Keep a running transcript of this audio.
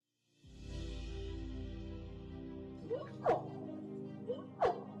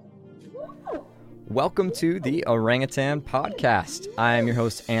Welcome to the Orangutan Podcast. I'm your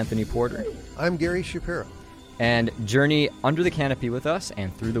host, Anthony Porter. I'm Gary Shapiro. And journey under the canopy with us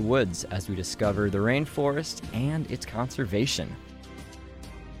and through the woods as we discover the rainforest and its conservation.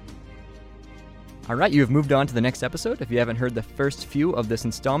 All right, you have moved on to the next episode. If you haven't heard the first few of this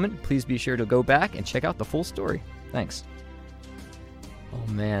installment, please be sure to go back and check out the full story. Thanks.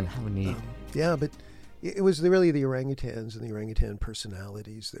 Oh man, how neat. Yeah, but it was really the orangutans and the orangutan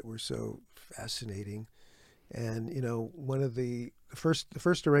personalities that were so fascinating. And, you know, one of the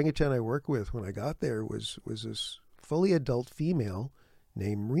first orangutan I worked with when I got there was this fully adult female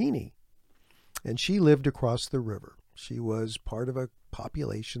named Rini. And she lived across the river. She was part of a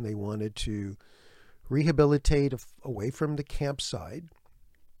population they wanted to rehabilitate away from the campsite.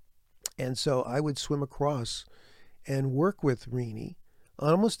 And so I would swim across and work with Rini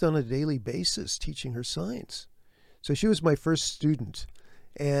almost on a daily basis, teaching her science. So she was my first student.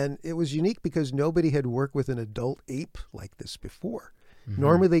 And it was unique because nobody had worked with an adult ape like this before. Mm-hmm.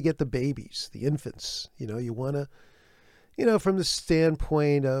 Normally they get the babies, the infants. You know, you want to, from the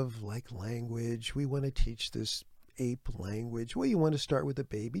standpoint of like language, we want to teach this ape language. Well, you want to start with a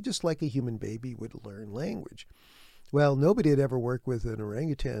baby, just like a human baby would learn language. Well, nobody had ever worked with an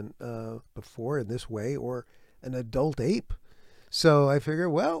orangutan before in this way, or an adult ape. So I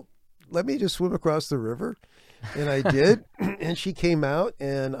figured, well, let me just swim across the river. And I did. And she came out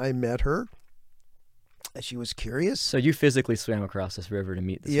and I met her. And she was curious. So you physically swam across this river to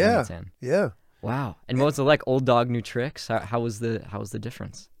meet this orangutan? Yeah. Wow. And what was it like? Old dog, new tricks? How was the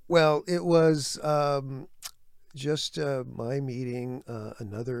difference? Well, it was just my meeting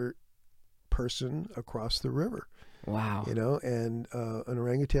another person across the river. Wow. And an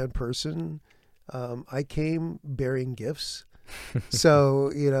orangutan person. I came bearing gifts. So,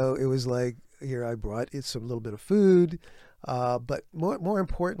 it was like, here I brought it some little bit of food. But more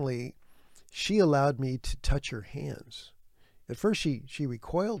importantly, she allowed me to touch her hands. At first she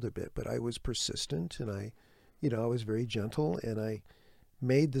recoiled a bit, but I was persistent and I was very gentle, and I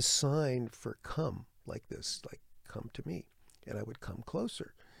made the sign for come, like this, like come to me. And I would come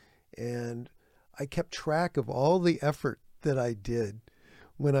closer. And I kept track of all the effort that I did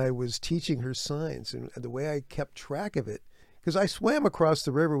when I was teaching her science, and the way I kept track of it, because I swam across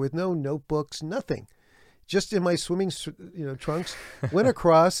the river with no notebooks, nothing, just in my swimming, trunks, went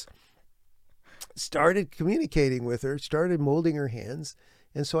across, started communicating with her, started molding her hands.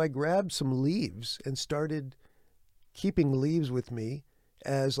 And so I grabbed some leaves and started keeping leaves with me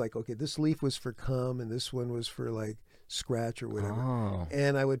as like, okay, this leaf was for come and this one was for like scratch or whatever. Oh.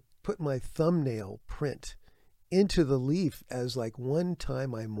 And I would put my thumbnail print into the leaf as like one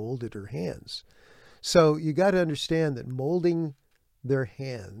time I molded her hands. So you got to understand that molding their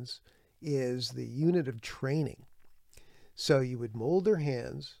hands is the unit of training. So you would mold their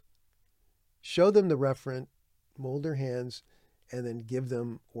hands, show them the referent, mold their hands, and then give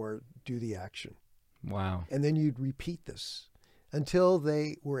them or do the action. Wow. And then you'd repeat this until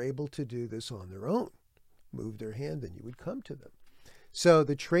they were able to do this on their own. Move their hand, then you would come to them. So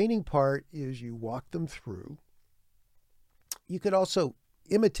the training part is you walk them through. You could also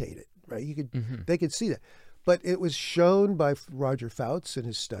imitate it, right? They could see that. But it was shown by Roger Fouts in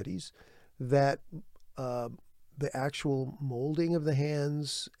his studies that the actual molding of the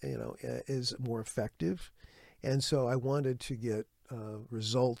hands, is more effective. And so I wanted to get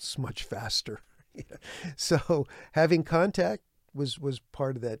results much faster. So having contact was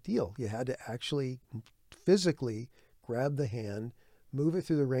part of that deal. You had to actually physically grab the hand, move it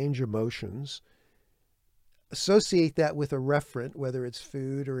through the range of motions, associate that with a referent, whether it's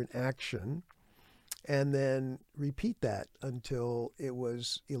food or an action, and then repeat that until it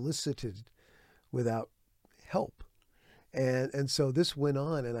was elicited without help. And so this went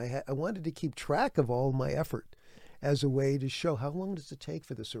on, and I wanted to keep track of all my effort as a way to show how long does it take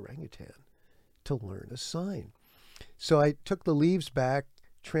for this orangutan to learn a sign. So I took the leaves back,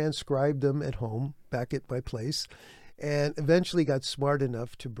 transcribed them at home, back at my place, and eventually got smart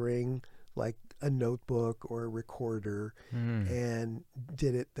enough to bring like a notebook or a recorder and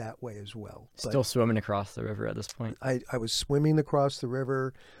did it that way as well. Still swimming across the river at this point? I was swimming across the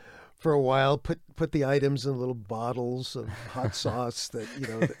river for a while, put the items in little bottles of hot sauce that,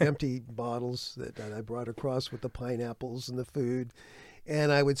 the empty bottles that I brought across with the pineapples and the food.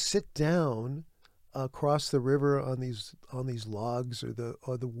 And I would sit down across the river on these logs or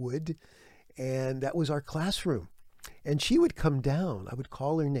the wood. And that was our classroom. And she would come down. I would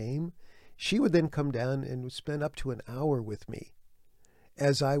call her name. She would then come down and would spend up to an hour with me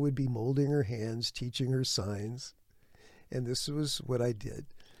as I would be molding her hands, teaching her signs. And this was what I did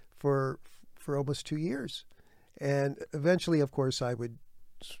for almost 2 years. And eventually, of course, I would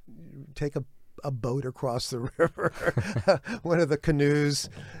take a a boat across the river, one of the canoes,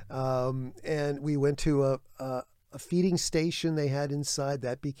 and we went to a feeding station they had inside.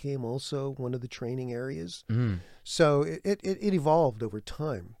 That became also one of the training areas. So it evolved over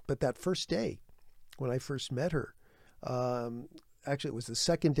time. But that first day, when I first met her, actually it was the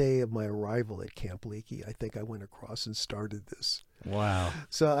second day of my arrival at Camp Leakey. I think I went across and started this. Wow.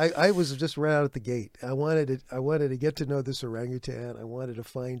 So I was just right out at the gate. I wanted to get to know this orangutan. I wanted to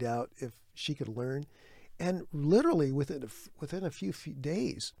find out if she could learn. And literally within a few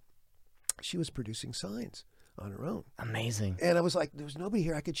days, she was producing signs on her own. Amazing. And I was like, there was nobody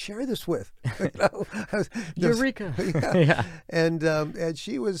here I could share this with. Eureka. Yeah. Yeah. And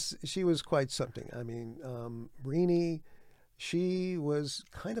she was quite something. I mean, Rini, she was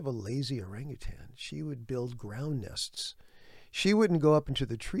kind of a lazy orangutan. She would build ground nests. She wouldn't go up into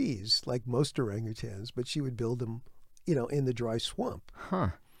the trees like most orangutans, but she would build them, in the dry swamp. Huh.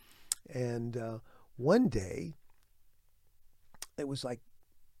 And one day, it was like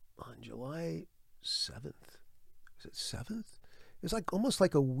on July 7th. Was it 7th? It was like almost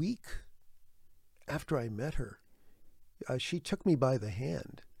like a week after I met her. She took me by the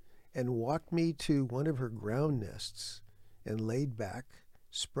hand and walked me to one of her ground nests and laid back,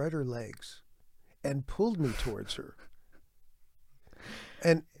 spread her legs, and pulled me towards her.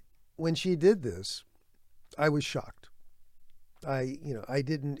 And when she did this, I was shocked. I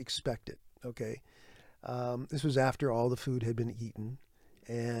didn't expect it. Okay. This was after all the food had been eaten,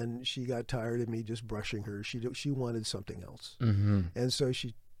 and she got tired of me just brushing her. She wanted something else. Mm-hmm. And so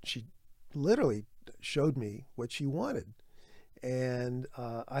she literally showed me what she wanted, and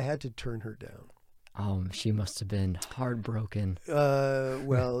I had to turn her down. Oh, she must have been heartbroken.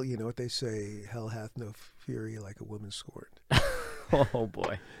 Well, you know what they say, hell hath no fury like a woman scorned. Oh,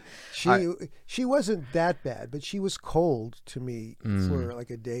 boy. She wasn't that bad, but she was cold to me for like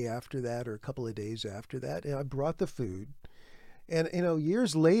a day after that or a couple of days after that. And I brought the food. And,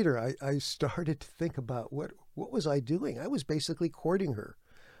 years later, I started to think about what was I doing? I was basically courting her.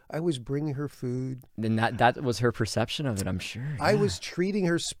 I was bringing her food. And that was her perception of it, I'm sure. Yeah. I was treating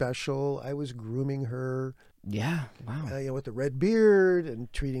her special. I was grooming her. Yeah, wow. With the red beard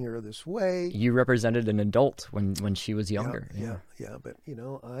and treating her this way. You represented an adult when she was younger. Yeah. But,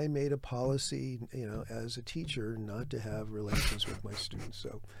 I made a policy, as a teacher not to have relations with my students.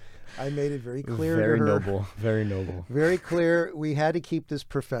 So I made it very clear to her. Very noble. Very noble. Very clear. We had to keep this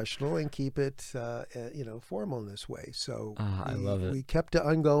professional and keep it, formal in this way. So I love it. We kept it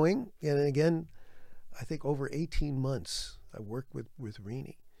ongoing. And again, I think over 18 months, I worked with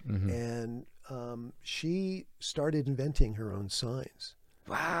Rini. Mm-hmm. And she started inventing her own signs.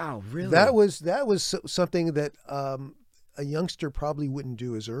 Wow, really? That was something that a youngster probably wouldn't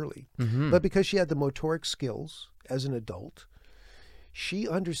do as early. Mm-hmm. But because she had the motoric skills as an adult, she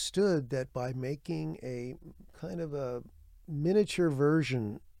understood that by making a kind of a miniature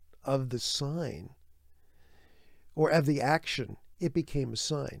version of the sign or of the action, it became a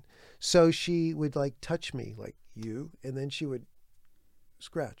sign. So she would touch me like you, and then she would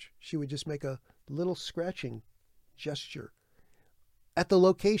scratch. She would just make a little scratching gesture at the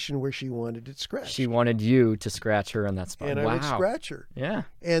location where she wanted it scratched. She wanted you to scratch her on that spot. And I would scratch her. Yeah.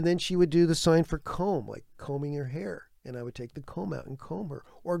 And then she would do the sign for comb, like combing her hair. And I would take the comb out and comb her.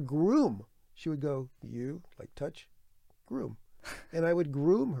 Or groom. She would go, you, touch, groom. And I would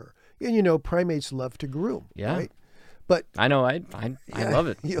groom her. And primates love to groom. Yeah. Right? But I know, I love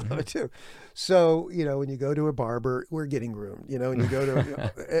it. You love it too. So, when you go to a barber, we're getting groomed. When you go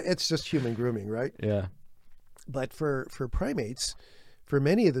to, it's just human grooming, right? Yeah. But for primates, for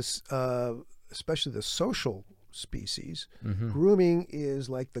many of this, especially the social species, grooming is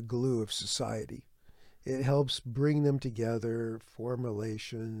like the glue of society. It helps bring them together, form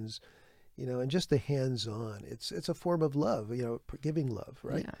relations, and just the hands-on. It's a form of love, giving love,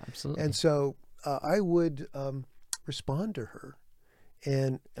 right? Yeah, absolutely. And so I would respond to her,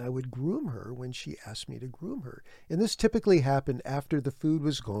 and I would groom her when she asked me to groom her. And this typically happened after the food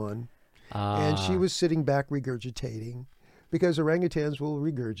was gone, and she was sitting back regurgitating, because orangutans will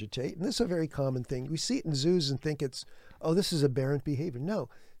regurgitate. And this is a very common thing. We see it in zoos and think this is aberrant behavior. No,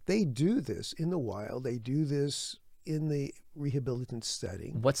 they do this in the wild. They do this in the rehabilitant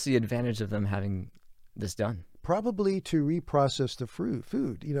setting. What's the advantage of them having this done? Probably to reprocess the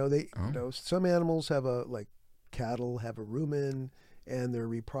food. Some animals have cattle have a rumen, and they're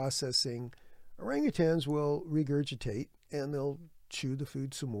reprocessing. Orangutans will regurgitate, and they'll chew the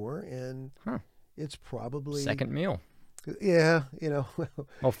food some more, and it's probably second meal. Yeah,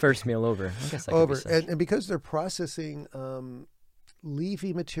 Well, first meal over. I guess that over, could be and because they're processing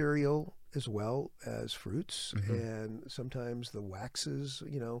leafy material as well as fruits, and sometimes the waxes,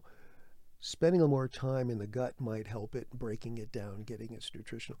 spending a little more time in the gut might help it, breaking it down, getting its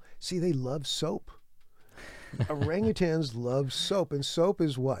nutritional. See, they love soap. Orangutans love soap, and soap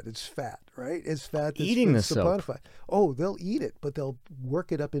is what? It's fat, right? It's fat that's Eating been the soap. saponified. Oh, they'll eat it, but they'll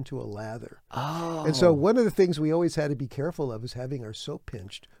work it up into a lather. Oh. And so one of the things we always had to be careful of is having our soap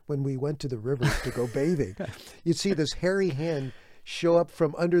pinched when we went to the rivers to go bathing. You'd see this hairy hand show up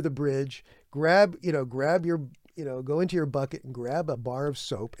from under the bridge, grab your, go into your bucket and grab a bar of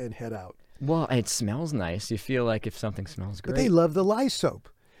soap and head out. Well, it smells nice. You feel like if something smells great. But they love the lye soap.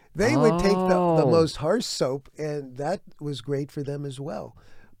 They would take the most harsh soap, and that was great for them as well.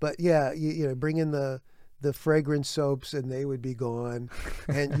 But yeah, bring in the fragrant soaps, and they would be gone.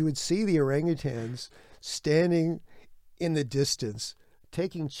 And you would see the orangutans standing in the distance,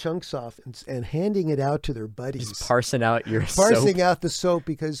 taking chunks off and handing it out to their buddies. Just parsing out your soap. Parsing out the soap,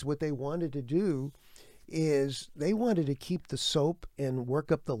 because what they wanted to do is they wanted to keep the soap and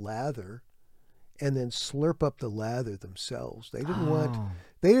work up the lather, and then slurp up the lather themselves. They didn't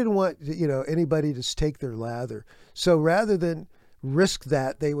want anybody to take their lather. So rather than risk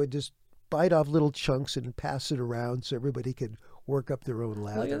that, they would just bite off little chunks and pass it around so everybody could work up their own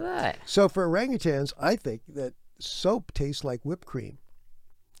lather. Look at that. So for orangutans, I think that soap tastes like whipped cream.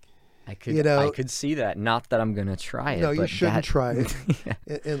 I could see that. Not that I'm going to try it. No, you shouldn't try it.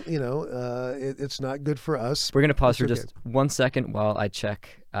 Yeah. And it's not good for us. We're going to pause for just 1 second while I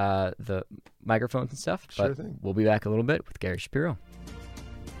check the microphones and stuff. Sure but thing. We'll be back a little bit with Gary Shapiro.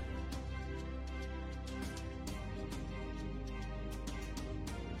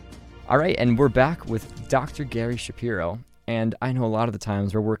 All right, and we're back with Dr. Gary Shapiro. And I know a lot of the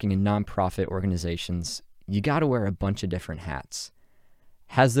times we're working in nonprofit organizations, you got to wear a bunch of different hats.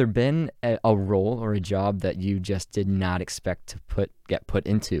 Has there been a role or a job that you just did not expect to get put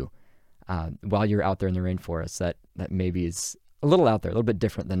into while you're out there in the rainforest that maybe is a little out there, a little bit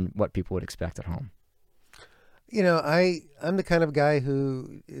different than what people would expect at home? I'm the kind of guy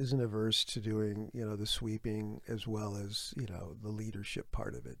who isn't averse to doing, the sweeping as well as, the leadership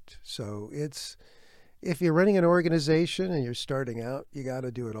part of it. So if you're running an organization and you're starting out, you got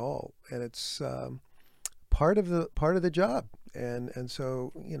to do it all. And it's part of the job. And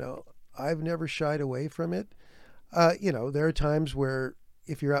so, I've never shied away from it. There are times where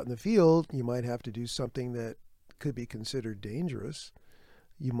if you're out in the field, you might have to do something that could be considered dangerous.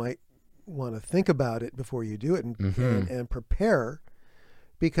 You might want to think about it before you do it and prepare,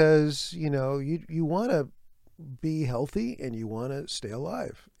 because, you want to be healthy and you want to stay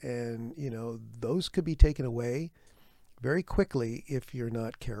alive. And, those could be taken away very quickly if you're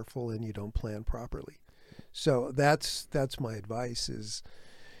not careful and you don't plan properly. So that's my advice is,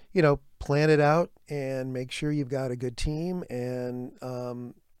 plan it out and make sure you've got a good team and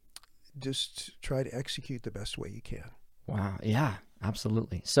just try to execute the best way you can. Wow. Yeah,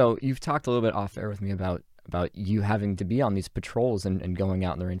 absolutely. So you've talked a little bit off air with me about you having to be on these patrols and going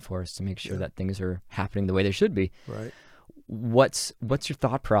out in the rainforest to make sure that things are happening the way they should be. Right. What's your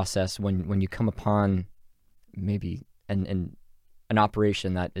thought process when you come upon maybe an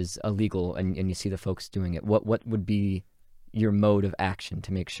operation that is illegal and you see the folks doing it? What would be your mode of action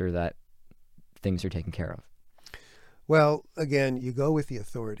to make sure that things are taken care of? Well, again, you go with the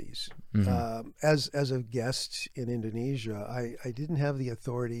authorities. Mm-hmm. As a guest in Indonesia, I didn't have the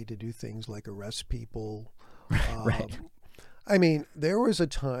authority to do things like arrest people. Right. I mean, there was a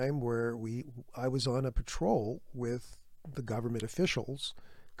time where I was on a patrol with the government officials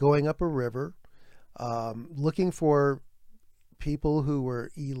going up a river, looking for people who were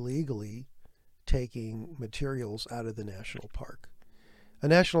illegally taking materials out of the national park. A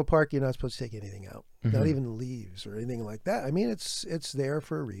national park, you're not supposed to take anything out, not even leaves or anything like that. I mean, it's there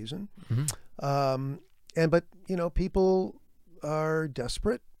for a reason. Mm-hmm. But people are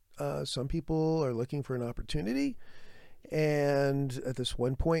desperate. Some people are looking for an opportunity. And at this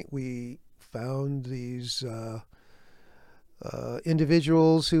one point, we found these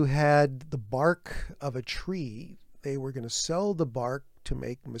individuals who had the bark of a tree. They were going to sell the bark to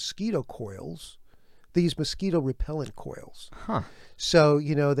make mosquito coils, these mosquito repellent coils. Huh. So,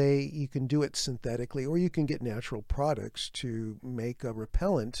 you can do it synthetically, or you can get natural products to make a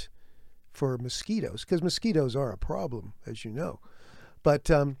repellent for mosquitoes, because mosquitoes are a problem, as you know. But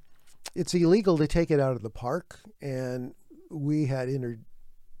it's illegal to take it out of the park, and we had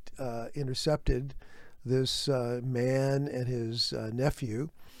intercepted this man and his nephew.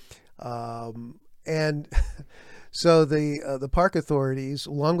 And so the park authorities,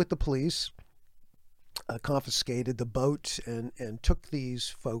 along with the police, confiscated the boat and took these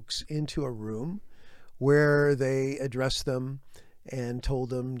folks into a room where they addressed them and told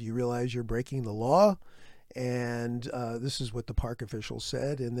them, "Do you realize you're breaking the law?" And this is what the park officials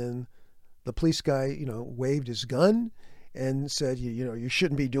said. And then the police guy, waved his gun and said, you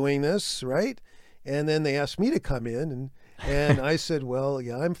shouldn't be doing this, right? And then they asked me to come in, and I said, well,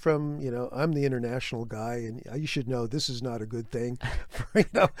 yeah, I'm I'm the international guy, and you should know this is not a good thing.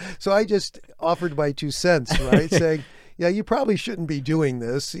 So I just offered my 2 cents, right? Saying, yeah, you probably shouldn't be doing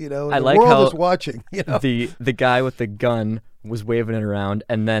this, and I the like world how is watching, the guy with the gun was waving it around,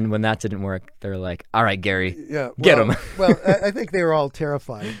 and then when that didn't work, they're like, all right, Gary, get him. Well, I think they were all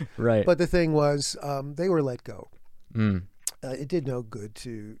terrified. Right. But the thing was, they were let go. Mm. It did no good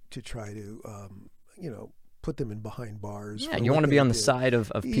to try to, put them in behind bars. Yeah, you want to be on the side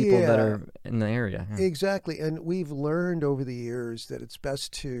of people that are in the area. Yeah. Exactly. And we've learned over the years that it's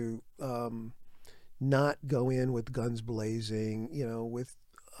best to not go in with guns blazing, with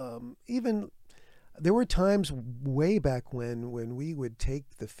even... There were times way back when we would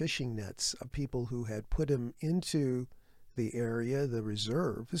take the fishing nets of people who had put them into the area, the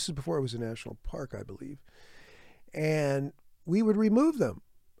reserve. This is before it was a national park, I believe. And we would remove them.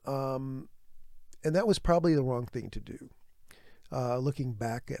 And that was probably the wrong thing to do, looking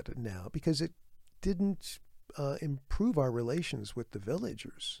back at it now, because it didn't improve our relations with the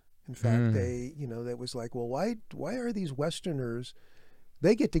villagers. In fact, that was like, well, why are these Westerners...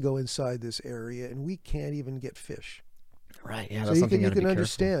 They get to go inside this area, and we can't even get fish. Right. Yeah. So That's you can be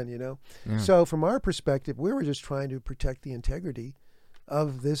understand, Yeah. So from our perspective, we were just trying to protect the integrity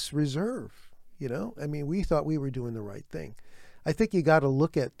of this reserve. I mean, we thought we were doing the right thing. I think you got to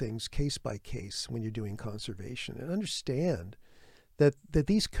look at things case by case when you're doing conservation and understand that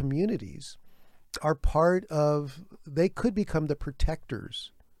these communities are part of. They could become the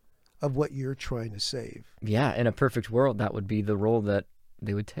protectors of what you're trying to save. Yeah. In a perfect world, that would be the role that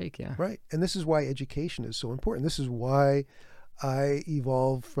they would take, yeah. Right. And this is why education is so important. This is why I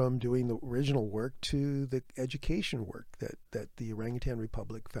evolved from doing the original work to the education work that the Orangutan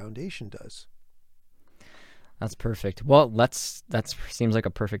Republic Foundation does. That's perfect. Well, that seems like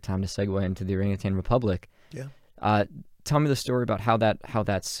a perfect time to segue into the Orangutan Republic. Yeah. Tell me the story about how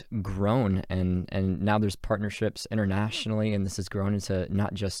that's grown, and now there's partnerships internationally, and this has grown into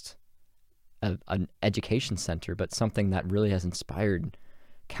not just an education center, but something that really has inspired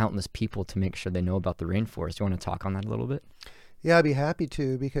countless people to make sure they know about the rainforest. You want to talk on that a little bit? Yeah, I'd be happy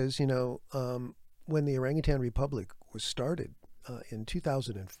to, because, when the Orangutan Republic was started in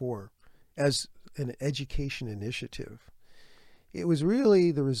 2004 as an education initiative, it was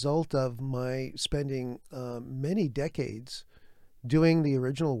really the result of my spending many decades doing the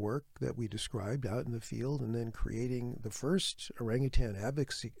original work that we described out in the field, and then creating the first orangutan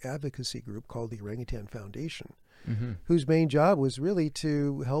advocacy group called the Orangutan Foundation, whose main job was really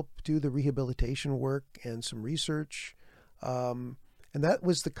to help do the rehabilitation work and some research. And that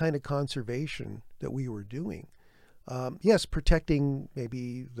was the kind of conservation that we were doing. Yes, protecting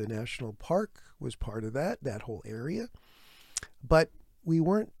maybe the national park was part of that whole area. But we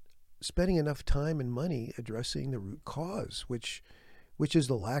weren't spending enough time and money addressing the root cause, which is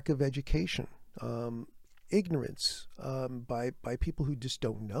the lack of education, ignorance by people who just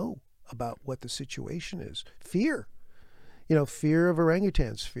don't know about what the situation is. Fear, fear of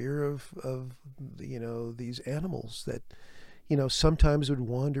orangutans, fear of these animals that, sometimes would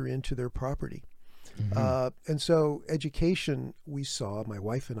wander into their property. And so education, we saw, my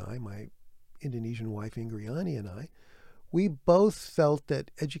wife and I, my Indonesian wife Ingriani and I, we both felt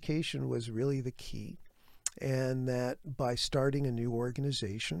that education was really the key, and that by starting a new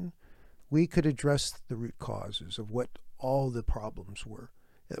organization, we could address the root causes of what all the problems were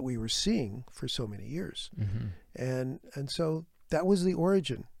that we were seeing for so many years. And so that was the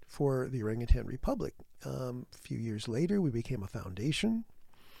origin for the Orangutan Republic. A few years later, we became a foundation.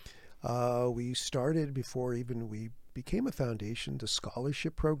 We started, before even we became a foundation, the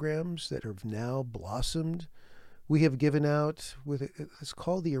scholarship programs that have now blossomed. We have given out it's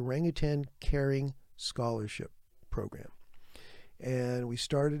called the Orangutan Caring Scholarship Program. And we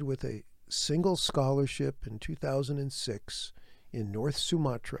started with a single scholarship in 2006 in North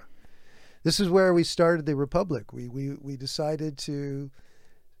Sumatra. This is where we started the Republic. We decided to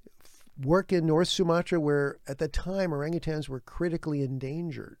work in North Sumatra, where at the time orangutans were critically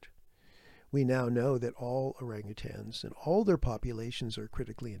endangered. We now know that all orangutans and all their populations are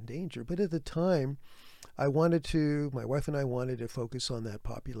critically endangered. But at the time, my wife and I wanted to focus on that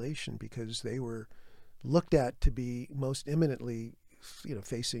population because they were looked at to be most imminently,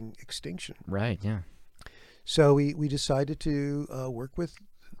 facing extinction. Right, yeah. So we decided to work with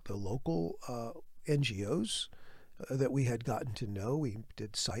the local NGOs that we had gotten to know. We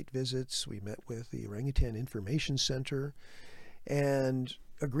did site visits. We met with the Orangutan Information Center and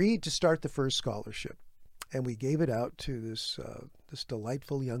agreed to start the first scholarship. and we gave it out to this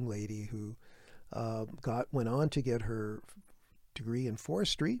delightful young lady who went on to get her degree in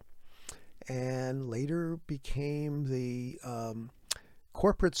forestry, and later became the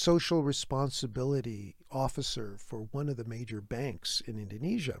corporate social responsibility officer for one of the major banks in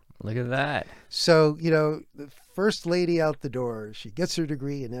Indonesia. Look at that. So, the first lady out the door, she gets her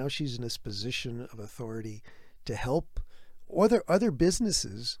degree, and now she's in this position of authority to help other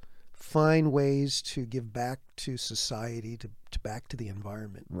businesses find ways to give back to society, to back to the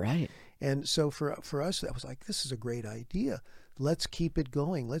environment. Right. And so for us, that was like, this is a great idea. Let's keep it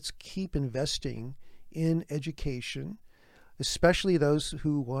going. Let's keep investing in education, especially those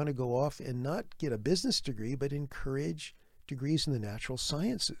who want to go off and not get a business degree, but encourage degrees in the natural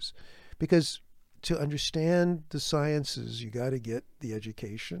sciences. Because to understand the sciences, you got to get the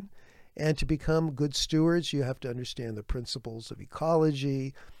education. And to become good stewards, you have to understand the principles of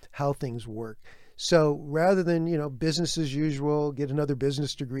ecology, how things work. So rather than, business as usual, get another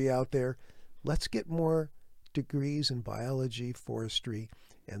business degree out there, let's get more degrees in biology, forestry,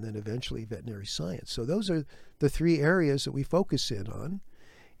 and then eventually veterinary science. So those are the three areas that we focus in on.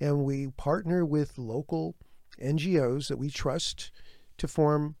 And we partner with local NGOs that we trust to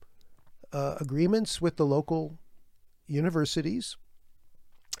form agreements with the local universities.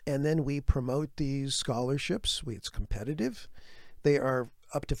 And then we promote these scholarships. It's competitive. They are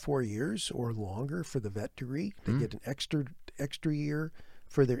up to 4 years or longer for the vet degree. They get an extra year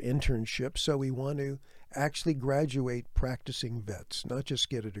for their internship. So we want to actually graduate practicing vets, not just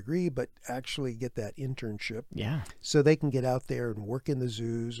get a degree, but actually get that internship. Yeah. So they can get out there and work in the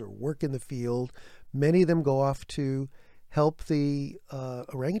zoos or work in the field. Many of them go off to help the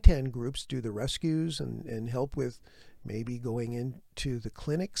orangutan groups do the rescues and help with maybe going into the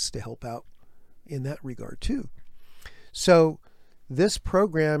clinics to help out in that regard too. So this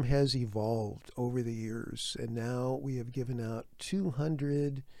program has evolved over the years, and now we have given out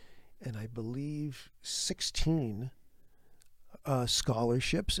 200 and I believe 16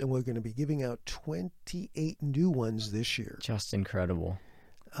 scholarships, and we're going to be giving out 28 new ones this year. Just incredible.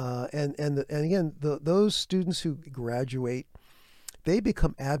 And again, those students who graduate, they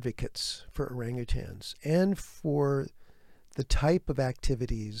become advocates for orangutans and for the type of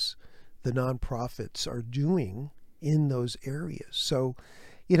activities the nonprofits are doing in those areas. So,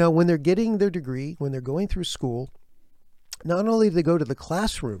 when they're getting their degree, when they're going through school, not only do they go to the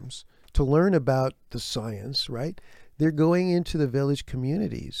classrooms to learn about the science, right? They're going into the village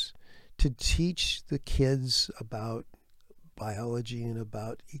communities to teach the kids about biology and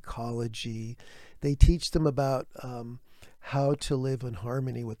about ecology. They teach them about how to live in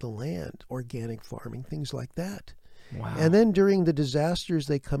harmony with the land, organic farming, things like that. Wow. And then during the disasters,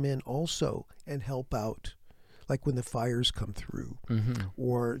 they come in also and help out, like when the fires come through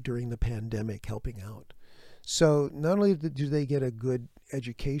or during the pandemic, helping out. So not only do they get a good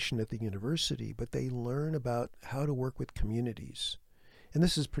education at the university, but they learn about how to work with communities. And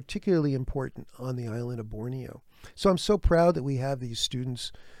this is particularly important on the island of Borneo. So I'm so proud that we have these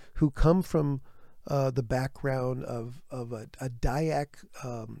students who come from the background of a Dayak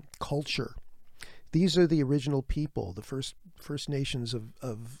culture. These are the original people, the First Nations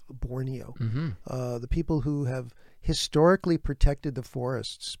of Borneo, the people who have historically protected the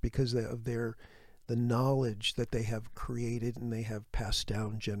forests because of the knowledge that they have created and they have passed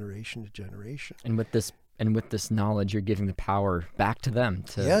down generation to generation. And with this knowledge, you're giving the power back to them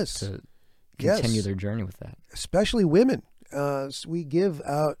to continue their journey with that. Especially women. We give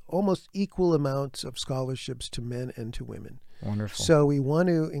out almost equal amounts of scholarships to men and to women. Wonderful. So we want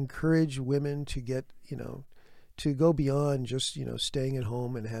to encourage women to get, to go beyond just, staying at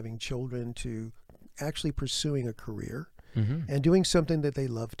home and having children, to actually pursuing a career and doing something that they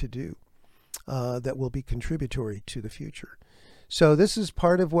love to do that will be contributory to the future. So this is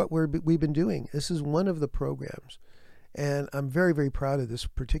part of what we've been doing. This is one of the programs. And I'm very, very proud of this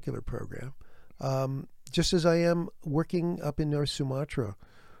particular program. Just as I am working up in North Sumatra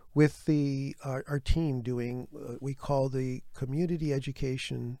with our team doing we call the Community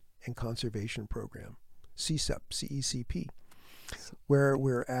Education and Conservation Program, CECP, where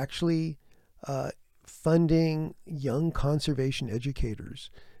we're actually funding young conservation educators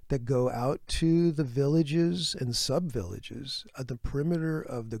that go out to the villages and sub-villages at the perimeter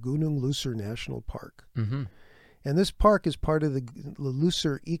of the Gunung Lusur National Park. And this park is part of the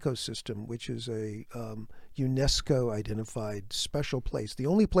Lusur ecosystem, which is a UNESCO-identified special place. The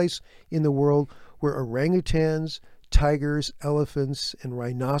only place in the world where orangutans, tigers, elephants, and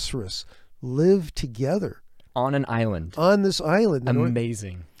rhinoceros live together. On an island. On this island.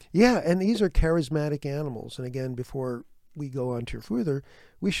 Amazing. Yeah, and these are charismatic animals. And again, before we go on to further,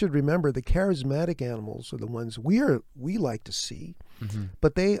 we should remember the charismatic animals are the ones we like to see,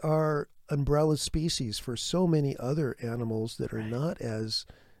 but they are umbrella species for so many other animals that are not as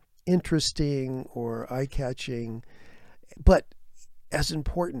interesting or eye-catching, but as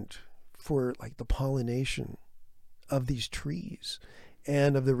important for like the pollination of these trees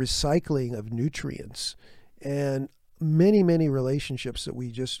and of the recycling of nutrients and many, many relationships that we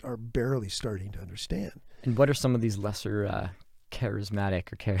just are barely starting to understand. And what are some of these lesser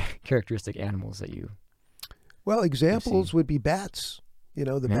charismatic or characteristic animals that you... Well, examples would be bats.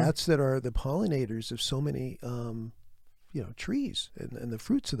 The bats that are the pollinators of so many, trees and the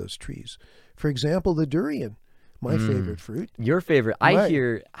fruits of those trees. For example, the durian, my favorite fruit. Your favorite.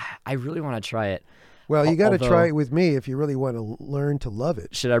 Right. I really want to try it. Well, you got to try it with me if you really want to learn to love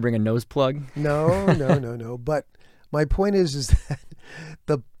it. Should I bring a nose plug? No. But my point is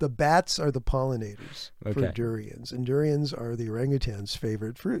that the bats are the pollinators for durians, and durians are the orangutans'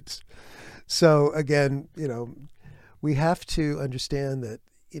 favorite fruits. So again, we have to understand that,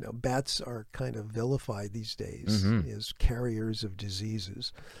 bats are kind of vilified these days as carriers of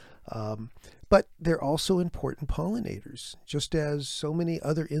diseases. But they're also important pollinators, just as so many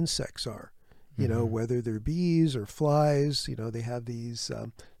other insects are. Whether they're bees or flies, they have these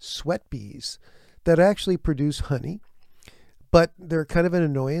sweat bees that actually produce honey, but they're kind of an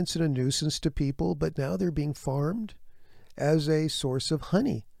annoyance and a nuisance to people, but now they're being farmed as a source of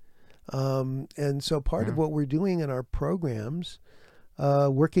honey. And so part of what we're doing in our programs,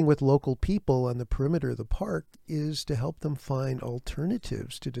 working with local people on the perimeter of the park, is to help them find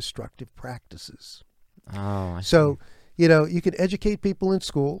alternatives to destructive practices. Oh, I see. So, you can educate people in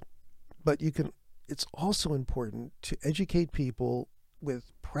school, but it's also important to educate people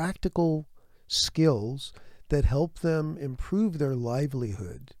with practical skills that help them improve their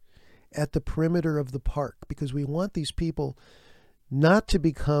livelihood at the perimeter of the park, because we want these people not to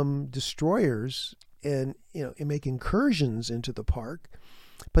become destroyers and make incursions into the park,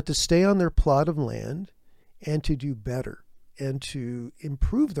 but to stay on their plot of land and to do better and to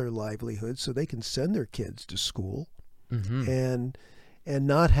improve their livelihood so they can send their kids to school and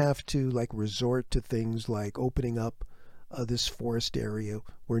not have to resort to things like opening up this forest area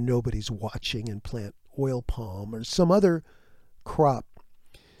where nobody's watching and plant oil palm or some other crop,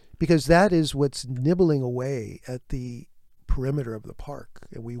 because that is what's nibbling away at the perimeter of the park.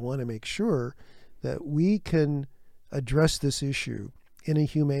 And we want to make sure that we can address this issue in a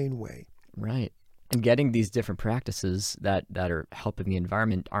humane way. Right. And getting these different practices that are helping the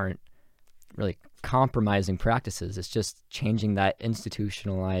environment aren't really compromising practices. It's just changing that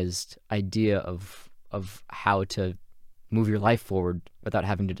institutionalized idea of how to move your life forward without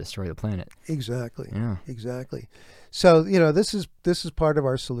having to destroy the planet. Exactly. Yeah. Exactly. So, this is part of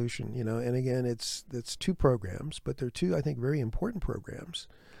our solution, and again, it's two programs, but they're two, I think, very important programs.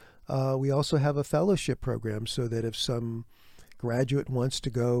 We also have a fellowship program so that if some graduate wants to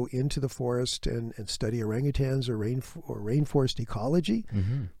go into the forest and study orangutans or rainforest ecology,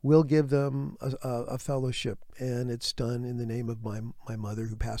 we'll give them a fellowship, and it's done in the name of my mother,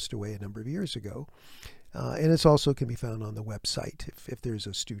 who passed away a number of years ago. And it's also can be found on the website if there's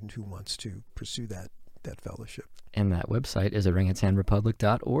a student who wants to pursue that fellowship. And that website is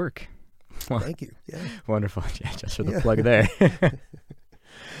orangutanrepublic.org. Thank you. Yeah. Wonderful. Yeah, just for the plug there.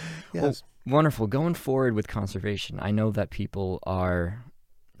 Yes. Well, wonderful. Going forward with conservation, I know that people are...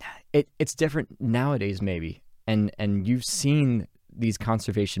 It's different nowadays, maybe. And you've seen these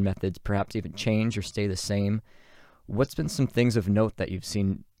conservation methods perhaps even change or stay the same. What's been some things of note that you've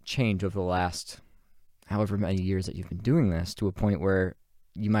seen change over the last however many years that you've been doing this to a point where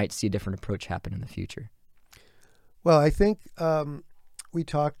you might see a different approach happen in the future? Well, I think we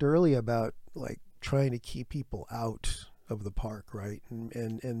talked earlier about trying to keep people out of the park, right?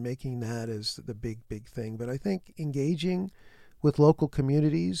 And making that as the big thing. But I think engaging with local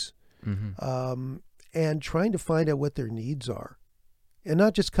communities and trying to find out what their needs are, and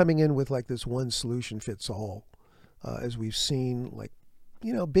not just coming in with this one solution fits all, as we've seen.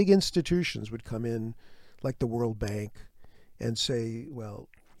 Big institutions would come in, like the World Bank, and say, well,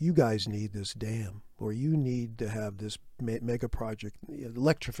 you guys need this dam, or you need to have this mega project,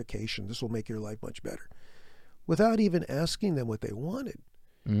 electrification. This will make your life much better, without even asking them what they wanted.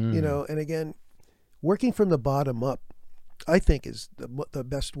 And again, working from the bottom up, I think, is the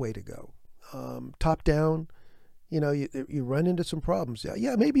best way to go. Top down, you run into some problems.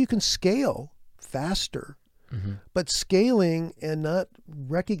 Yeah, maybe you can scale faster, but scaling and not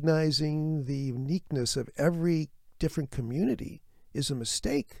recognizing the uniqueness of every different community is a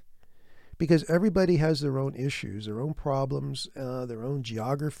mistake, because everybody has their own issues, their own problems, their own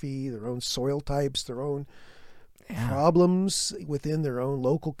geography, their own soil types, their own problems within their own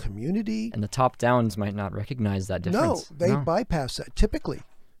local community. And the top downs might not recognize that difference. No, they bypass that typically,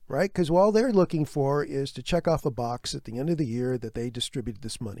 right? Because all they're looking for is to check off a box at the end of the year that they distributed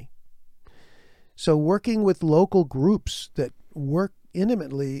this money. So working with local groups that work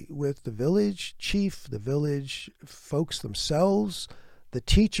intimately with the village chief, the village folks themselves, the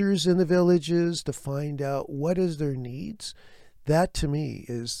teachers in the villages to find out what is their needs. That to me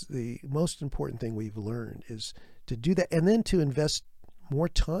is the most important thing we've learned, is to do that, and then to invest more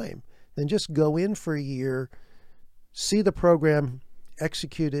time than just go in for a year, see the program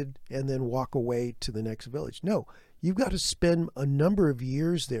executed, and then walk away to the next village. No, you've got to spend a number of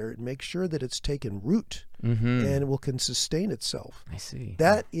years there and make sure that it's taken root and can sustain itself. I see.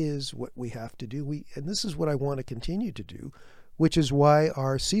 That is what we have to do. And this is what I want to continue to do, which is why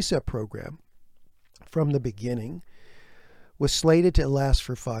our CSEP program from the beginning was slated to last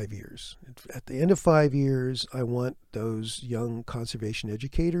for 5 years. At the end of 5 years, I want those young conservation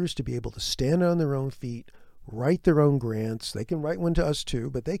educators to be able to stand on their own feet, write their own grants. They can write one to us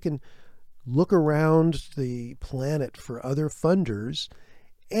too, but they can look around the planet for other funders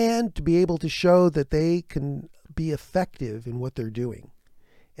and to be able to show that they can be effective in what they're doing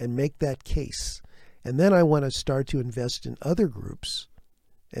and make that case. And then I want to start to invest in other groups.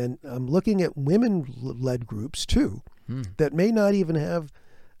 And I'm looking at women-led groups too, that may not even have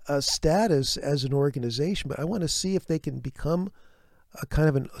a status as an organization, but I want to see if they can become a kind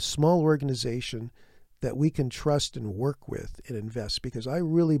of a small organization that we can trust and work with and invest, because I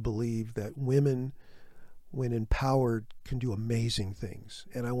really believe that women, when empowered, can do amazing things.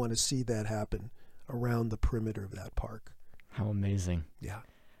 And I want to see that happen around the perimeter of that park. How amazing. Yeah.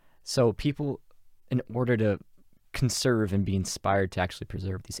 So people, in order to conserve and be inspired to actually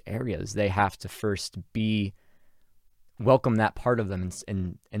preserve these areas, they have to first welcome that part of them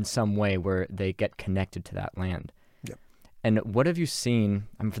in some way where they get connected to that land. Yep. And what have you seen,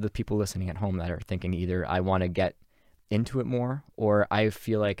 for the people listening at home that are thinking either I want to get into it more, or I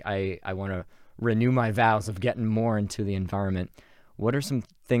feel like I want to renew my vows of getting more into the environment. What are some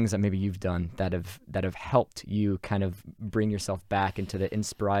things that maybe you've done that have helped you kind of bring yourself back into the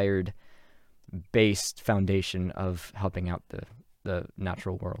inspired based foundation of helping out the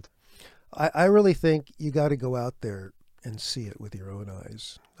natural world? I really think you got to go out there and see it with your own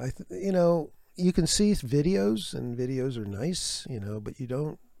eyes. You can see videos, and videos are nice, but you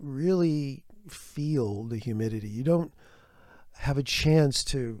don't really feel the humidity. You don't have a chance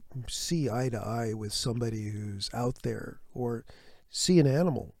to see eye to eye with somebody who's out there, or see an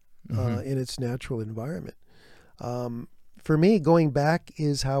animal in its natural environment. For me, going back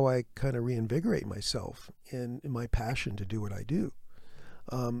is how I kind of reinvigorate myself in my passion to do what I do.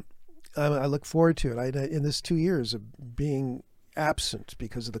 I look forward to it. In this 2 years of being absent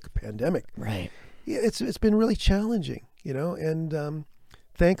because of the pandemic, right? It's been really challenging, and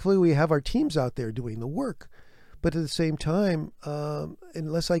thankfully we have our teams out there doing the work. But at the same time,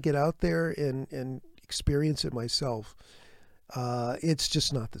 unless I get out there and experience it myself, it's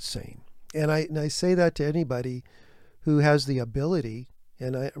just not the same. And I say that to anybody who has the ability.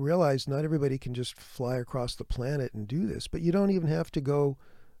 And I realize not everybody can just fly across the planet and do this, but you don't even have to go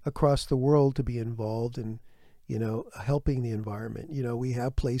across the world to be involved in, helping the environment. We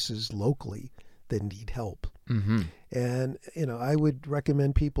have places locally that need help. And, I would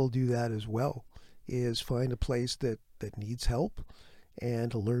recommend people do that as well, is find a place that needs help and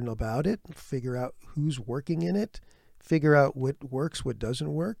to learn about it, figure out who's working in it, figure out what works, what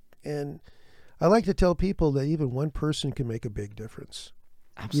doesn't work. And I like to tell people that even one person can make a big difference.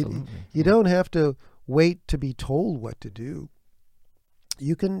 Absolutely. You don't have to wait to be told what to do.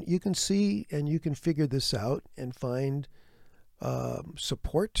 You can see and you can figure this out and find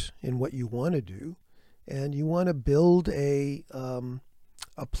support in what you want to do, and you want to build a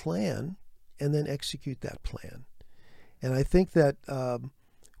plan and then execute that plan. And I think that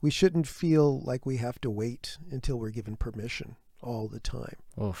we shouldn't feel like we have to wait until we're given permission all the time.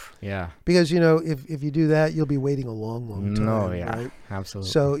 Oof, yeah. Because, if you do that, you'll be waiting a long, long time. No, yeah, right?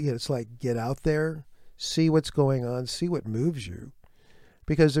 Absolutely. So, it's like get out there, see what's going on, see what moves you.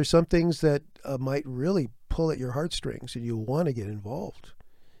 Because there's some things that might really pull at your heartstrings and you'll want to get involved.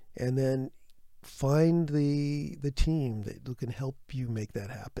 And then find the team that can help you make that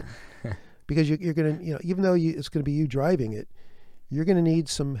happen. Because you're going to, even though it's going to be you driving it, you're going to need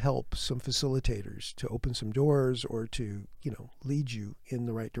some help, some facilitators to open some doors or to, lead you in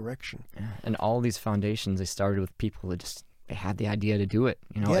the right direction. Yeah. And all these foundations, they started with people that they had the idea to do it.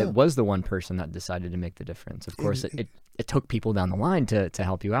 Yeah. It was the one person that decided to make the difference. Of course, it took people down the line to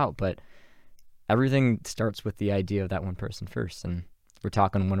help you out, but everything starts with the idea of that one person first. And We're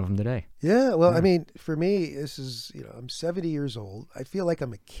talking one of them today. Yeah, well, Yeah. I mean, for me, this is, I'm 70 years old. I feel like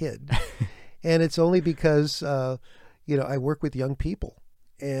I'm a kid. And it's only because, I work with young people.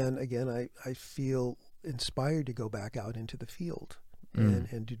 And again, I feel inspired to go back out into the field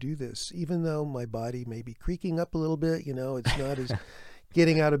and to do this, even though my body may be creaking up a little bit. It's not as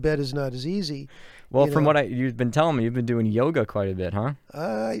getting out of bed is not as easy. Well, from what you've been telling me, you've been doing yoga quite a bit, huh?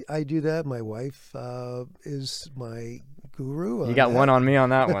 I do that. My wife is my guru. You got one on me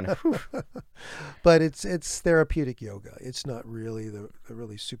on that one. But it's therapeutic yoga. It's not really the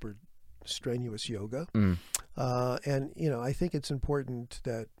really super strenuous yoga. And I think it's important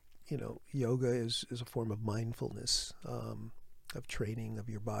that yoga is a form of mindfulness, of training of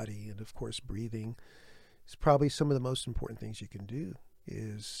your body, and of course breathing. It's probably some of the most important things you can do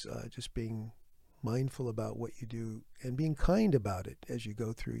is just being mindful about what you do and being kind about it as you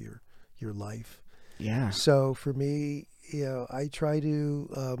go through your life. Yeah. So for me, I try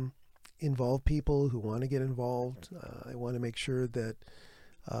to involve people who want to get involved. I want to make sure that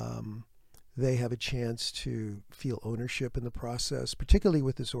they have a chance to feel ownership in the process, particularly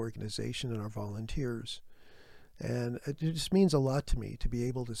with this organization and our volunteers. And it just means a lot to me to be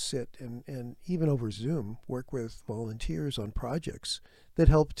able to sit and even over Zoom, work with volunteers on projects that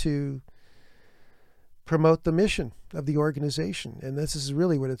help to promote the mission of the organization. And this is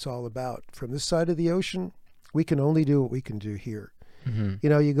really what it's all about. From this side of the ocean, we can only do what we can do here. Mm-hmm.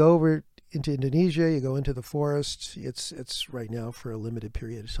 You go over into Indonesia, you go into the forest. It's right now for a limited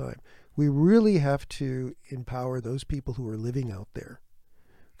period of time. We really have to empower those people who are living out there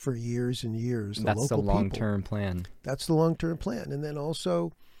for years and years. That's the long-term plan. That's the long-term plan. And then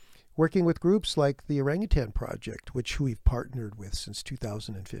also working with groups like the Orangutan Project, which we've partnered with since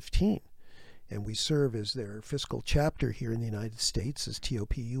 2015. And we serve as their fiscal chapter here in the United States as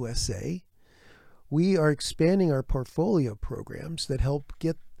TOP USA. We are expanding our portfolio programs that help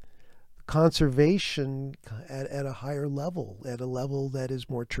get conservation at a higher level, at a level that is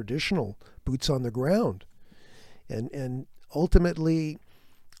more traditional, boots on the ground. And ultimately,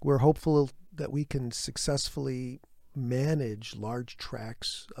 we're hopeful that we can successfully manage large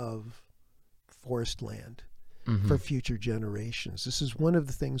tracts of forest land for future generations. This is one of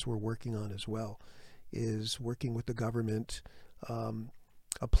the things we're working on as well, is working with the government,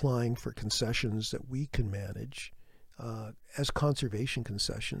 applying for concessions that we can manage as conservation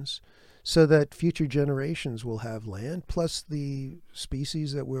concessions so that future generations will have land, plus the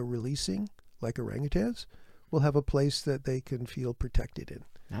species that we're releasing, like orangutans, will have a place that they can feel protected in.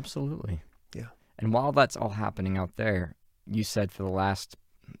 Absolutely. Yeah. And while that's all happening out there, you said for the last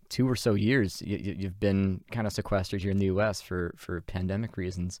 2 or so years, you've been kind of sequestered here in the U.S. for pandemic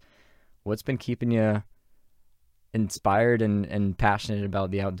reasons. What's been keeping you inspired and passionate about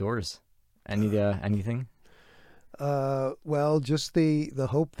the outdoors? Anything? Well, just the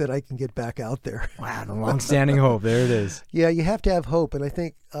hope that I can get back out there. Wow, the long-standing hope. There it is. Yeah, you have to have hope. And I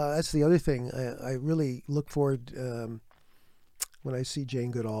think that's the other thing. I really look forward when I see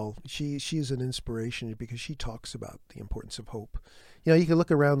Jane Goodall. She's an inspiration because she talks about the importance of hope. You can look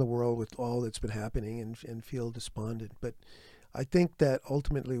around the world with all that's been happening and feel despondent. But I think that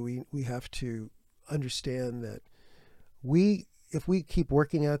ultimately we have to understand that if we keep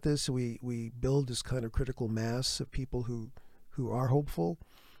working at this, we build this kind of critical mass of people who are hopeful,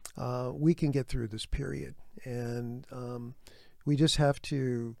 we can get through this period. And we just have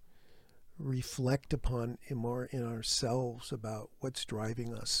to reflect upon more in ourselves about what's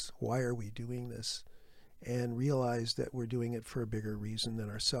driving us, why are we doing this, and realize that we're doing it for a bigger reason than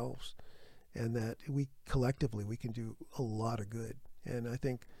ourselves, and that we collectively can do a lot of good. And I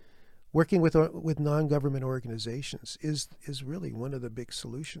think working with non-government organizations is really one of the big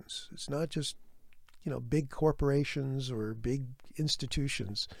solutions. It's not just big corporations or big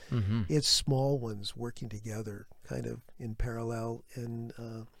institutions. Mm-hmm. It's small ones working together, kind of in parallel, and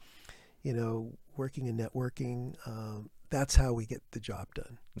working and networking. That's how we get the job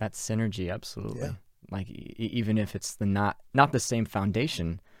done. That synergy, absolutely. Yeah. Like even if it's not the same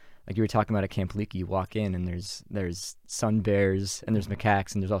foundation. Like you were talking about at Camp Leakey, you walk in and there's sun bears and there's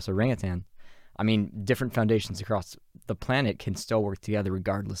macaques and there's also orangutan. I mean, different foundations across the planet can still work together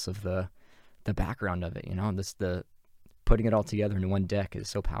regardless of the background of it. The putting it all together in one deck is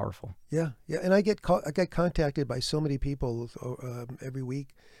so powerful. Yeah. And I get contacted by so many people every week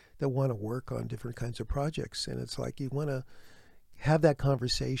that want to work on different kinds of projects, and it's like you want to have that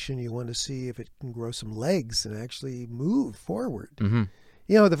conversation. You want to see if it can grow some legs and actually move forward. Mm-hmm.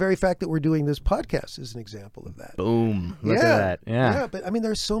 The very fact that we're doing this podcast is an example of that. Boom. Look at that. Yeah. But I mean,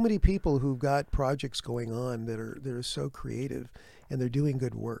 there's so many people who've got projects going on that are so creative and they're doing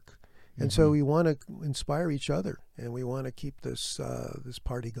good work. And so we want to inspire each other, and we want to keep this this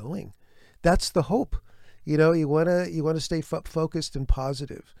party going. That's the hope. You want to stay focused and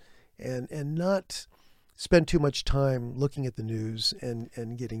positive, and not spend too much time looking at the news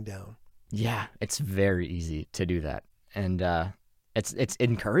and getting down. Yeah, it's very easy to do that, and it's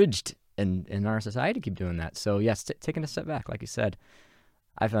encouraged in our society to keep doing that. So yes, taking a step back, like you said,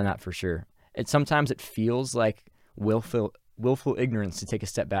 I found that for sure. Sometimes it feels like willful ignorance to take a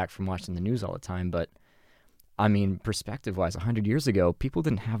step back from watching the news all the time, but I mean, perspective-wise, 100 years ago, people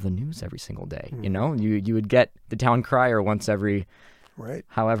didn't have the news every single day. You would get the town crier once every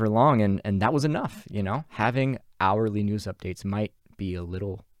however long, and that was enough. Having hourly news updates might be a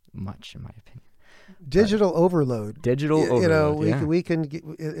little much, in my opinion. Digital overload. We can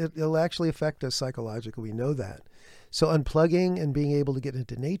it'll actually affect us psychologically. We know that. So unplugging and being able to get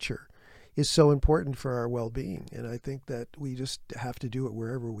into nature is so important for our well-being. And I think that we just have to do it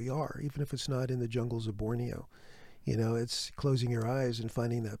wherever we are, even if it's not in the jungles of Borneo. It's closing your eyes and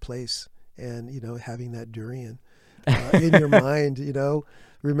finding that place and, having that durian in your mind,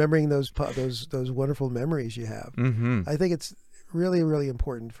 remembering those wonderful memories you have. Mm-hmm. I think it's really, really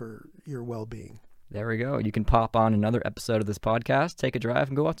important for your well-being. There we go. You can pop on another episode of this podcast, take a drive,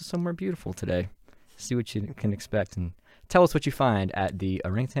 and go out to somewhere beautiful today. See what you can expect, and tell us what you find at the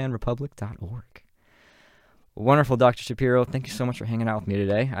orangutanrepublic.org. Wonderful, Dr. Shapiro. Thank you so much for hanging out with me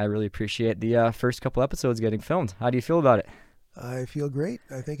today. I really appreciate the first couple episodes getting filmed. How do you feel about it? I feel great.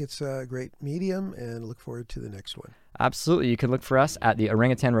 I think it's a great medium, and look forward to the next one. Absolutely. You can look for us at the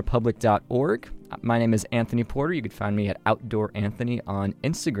orangutanrepublic.org. My name is Anthony Porter. You can find me at Outdoor Anthony on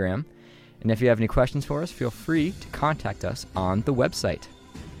Instagram. And if you have any questions for us, feel free to contact us on the website.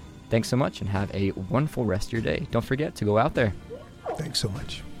 Thanks so much, and have a wonderful rest of your day. Don't forget to go out there. Thanks so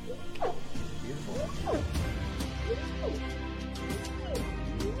much.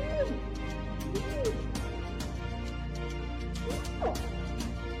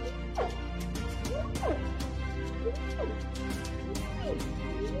 Oh.